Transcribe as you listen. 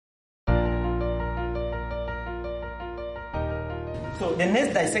So the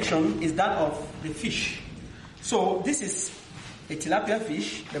next dissection is that of the fish. So this is a tilapia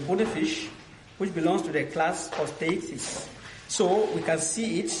fish, the bony fish, which belongs to the class Osteichthyes. So we can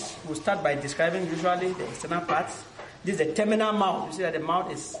see it. We'll start by describing usually the external parts. This is the terminal mouth. You see that the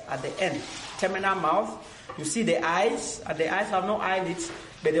mouth is at the end. Terminal mouth. You see the eyes, and the eyes have no eyelids,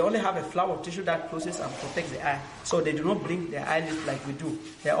 but they only have a flap of tissue that closes and protects the eye. So they do not blink their eyelids like we do.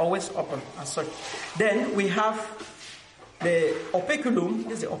 They're always open as such. Then we have the operculum.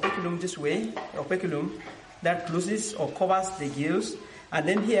 This is the operculum this way. The operculum that closes or covers the gills. And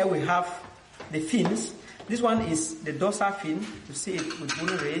then here we have the fins. This one is the dorsal fin. You see it with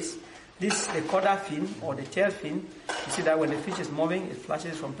bony rays. This is the caudal fin or the tail fin. You see that when the fish is moving, it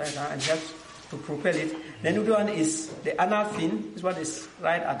flashes from time to time and helps to propel it. Then the other one is the anal fin. This one is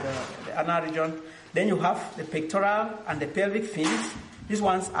right at the anal region. Then you have the pectoral and the pelvic fins. These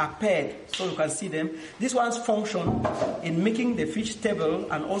ones are paired, so you can see them. These ones function in making the fish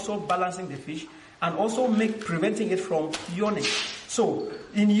stable and also balancing the fish, and also preventing it from yawning. So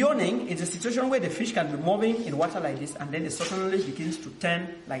in yawning, it's a situation where the fish can be moving in water like this, and then it suddenly begins to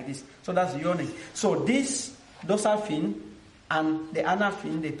turn like this. So that's yawning. So this dorsal fin and the anal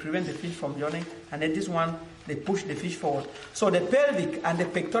fin, they prevent the fish from yawning, and then this one, they push the fish forward. So the pelvic and the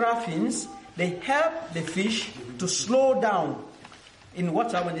pectoral fins, they help the fish to slow down in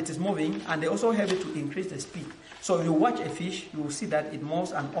water when it is moving, and they also help it to increase the speed. So if you watch a fish, you will see that it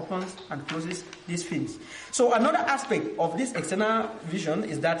moves and opens and closes these fins. So another aspect of this external vision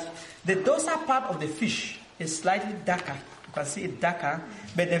is that the dorsal part of the fish is slightly darker. You can see it darker,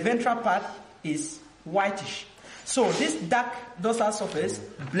 but the ventral part is whitish. So this dark dorsal surface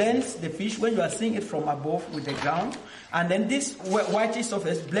blends the fish when you are seeing it from above with the ground, and then this whitish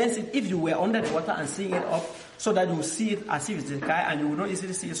surface blends it if you were under the water and seeing it up, so that you will see it as if it's the sky, and you will not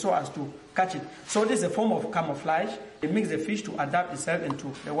easily see it so as to catch it. So this is a form of camouflage. It makes the fish to adapt itself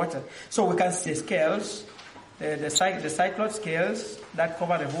into the water. So we can see scales, the cycloid scales that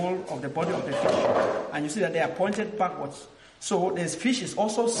cover the whole of the body of the fish, and you see that they are pointed backwards. So this fish is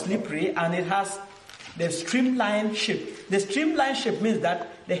also slippery, and it has the streamline shape. The streamline shape means that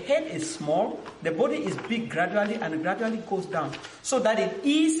the head is small, the body is big gradually, and gradually goes down, so that it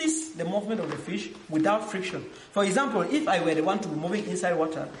eases the movement of the fish without friction. For example, if I were the one to be moving inside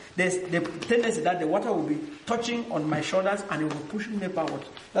water, there's the tendency that the water will be touching on my shoulders and it will push me backward.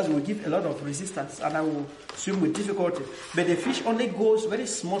 That will give a lot of resistance, and I will swim with difficulty. But the fish only goes very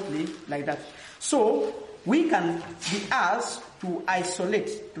smoothly like that. So we can be asked to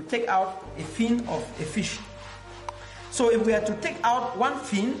isolate, to take out a fin of a fish. So if we are to take out one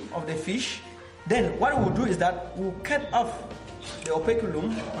fin of the fish, then what we will do is that we will cut off the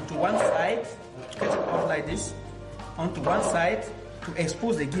operculum onto one side, cut it off like this, onto one side to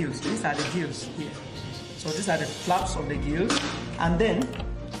expose the gills. These are the gills here. So these are the flaps of the gills. And then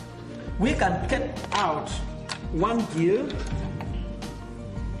we can cut out one gill.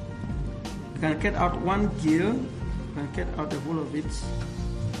 We can cut out one gill. We can cut out the whole of it.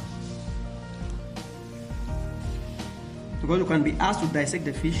 Because you can be asked to dissect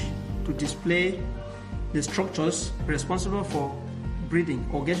the fish to display the structures responsible for breeding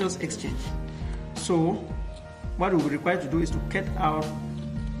or gaseous exchange. So what we will require to do is to cut out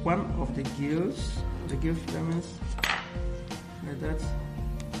one of the gills, the gill filaments, like that.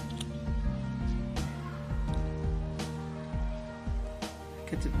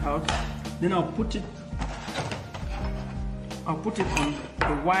 Cut it out. Then I'll put it on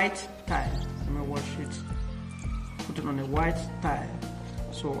a white tile. Let me wash it. Put it on a white tile.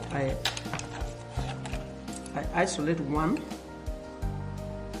 So I isolate one.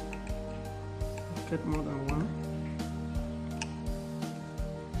 Get more than one.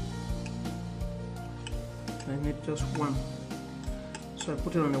 I need just one. So I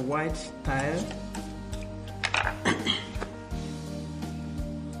put it on a white tile.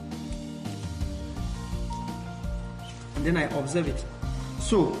 And then I observe it.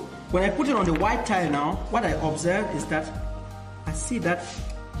 So when I put it on the white tile now, what I observe is that I see that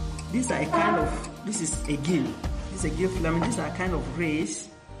these are a kind of, this is a gill. This is a gill filament. These are a kind of rays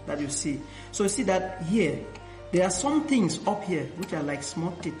that you see. So you see that here, there are some things up here which are like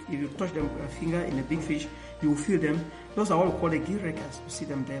small teeth. If you touch them with a finger in a big fish, you will feel them. Those are what we call the gill rakers. You see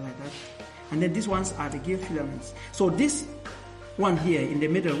them there like that. And then these ones are the gill filaments. So this one here in the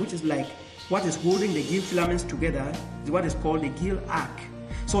middle, which is like what is holding the gill filaments together, is what is called the gill arc.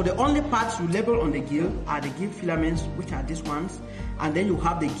 So the only parts you label on the gill are the gill filaments, which are these ones, and then you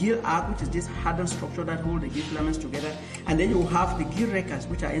have the gill arc, which is this hardened structure that hold the gill filaments together, and then you have the gill rakers,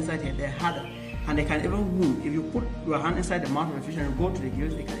 which are inside here. They're harder. and they can even wound. If you put your hand inside the mouth of the fish and you go to the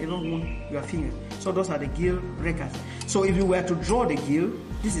gills, they can even wound your finger. So those are the gill rakers. So if you were to draw the gill,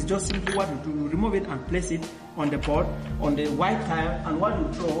 this is just simply what you do. You remove it and place it on the board, on the white tile, and what you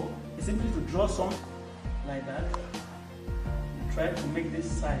draw is simply to draw some like that. You try to make this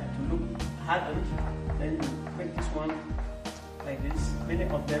side to look hardened, then you make this one like this, many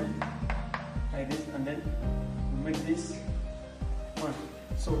of them like this, and then you make this one.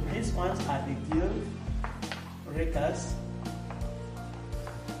 So these ones are the gill rakers.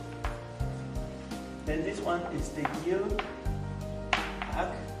 Then this one is the gill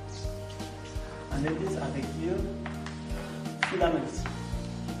arc, and then these are the gill filaments.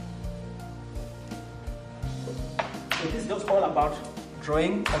 So this is just all about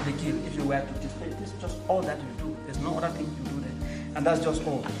drawing of the gill. If you were to display, this is just all that you do. There's no other thing you do there, and that's just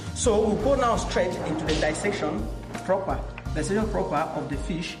all. So we'll go now straight into the dissection proper of the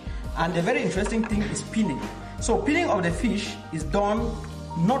fish, and the very interesting thing is pinning. So pinning of the fish is done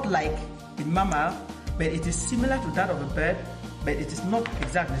not like in mammal, but it is similar to that of a bird, but it is not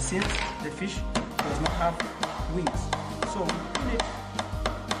exactly, since the fish does not have wings. So we pin it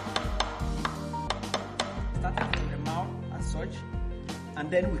starting from the mouth as such,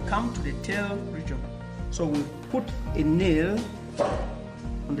 and then we come to the tail region. So we put a nail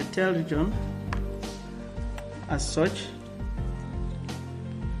on the tail region as such.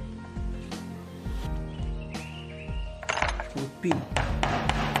 We pin.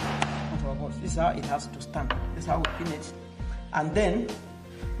 This is how it has to stand. This is how we pin it. And then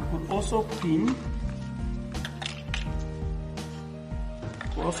we could also pin.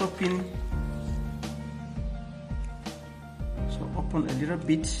 So open a little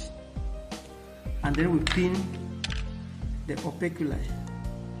bit, and then we pin the operculi.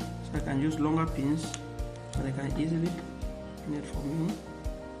 So I can use longer pins, so they can easily pin it for me.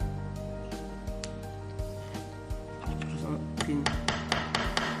 So pin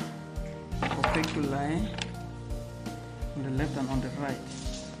operculi on the left and on the right.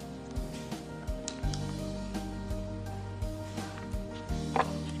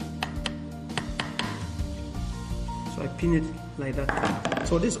 So I pin it like that.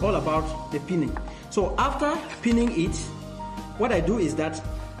 So this is all about the pinning. So after pinning it, what I do is that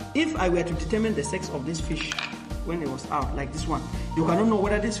if I were to determine the sex of this fish when it was out, like this one, you cannot know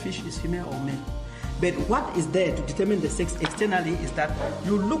whether this fish is female or male. But what is there to determine the sex externally is that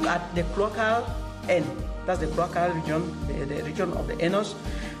you look at the cloacal end, that's the cloacal region, the region of the anus,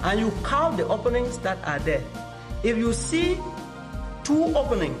 and you count the openings that are there. If you see 2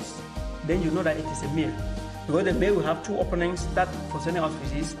 openings, then you know that it is a male. Because the male will have 2 openings, that for sending out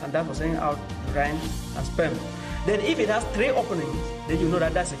feces and that for sending out urine and sperm. Then if it has 3 openings, then you know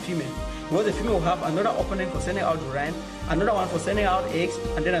that that's a female. Because the female will have another opening for sending out urine, another one for sending out eggs,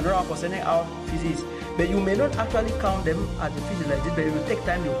 and then another one for sending out feces. But you may not actually count them as the feces like this, but it will take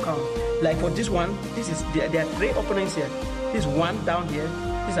time to count. Like for this one, there are 3 openings here. This one down here,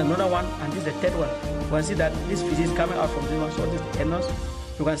 this is another one, and this is the 3rd one. You can see that this feces coming out from this one, so this is the anus.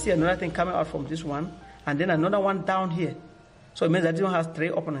 You can see another thing coming out from this one, and then another one down here. So it means that this one has 3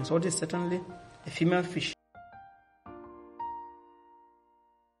 openings. So this is certainly a female fish.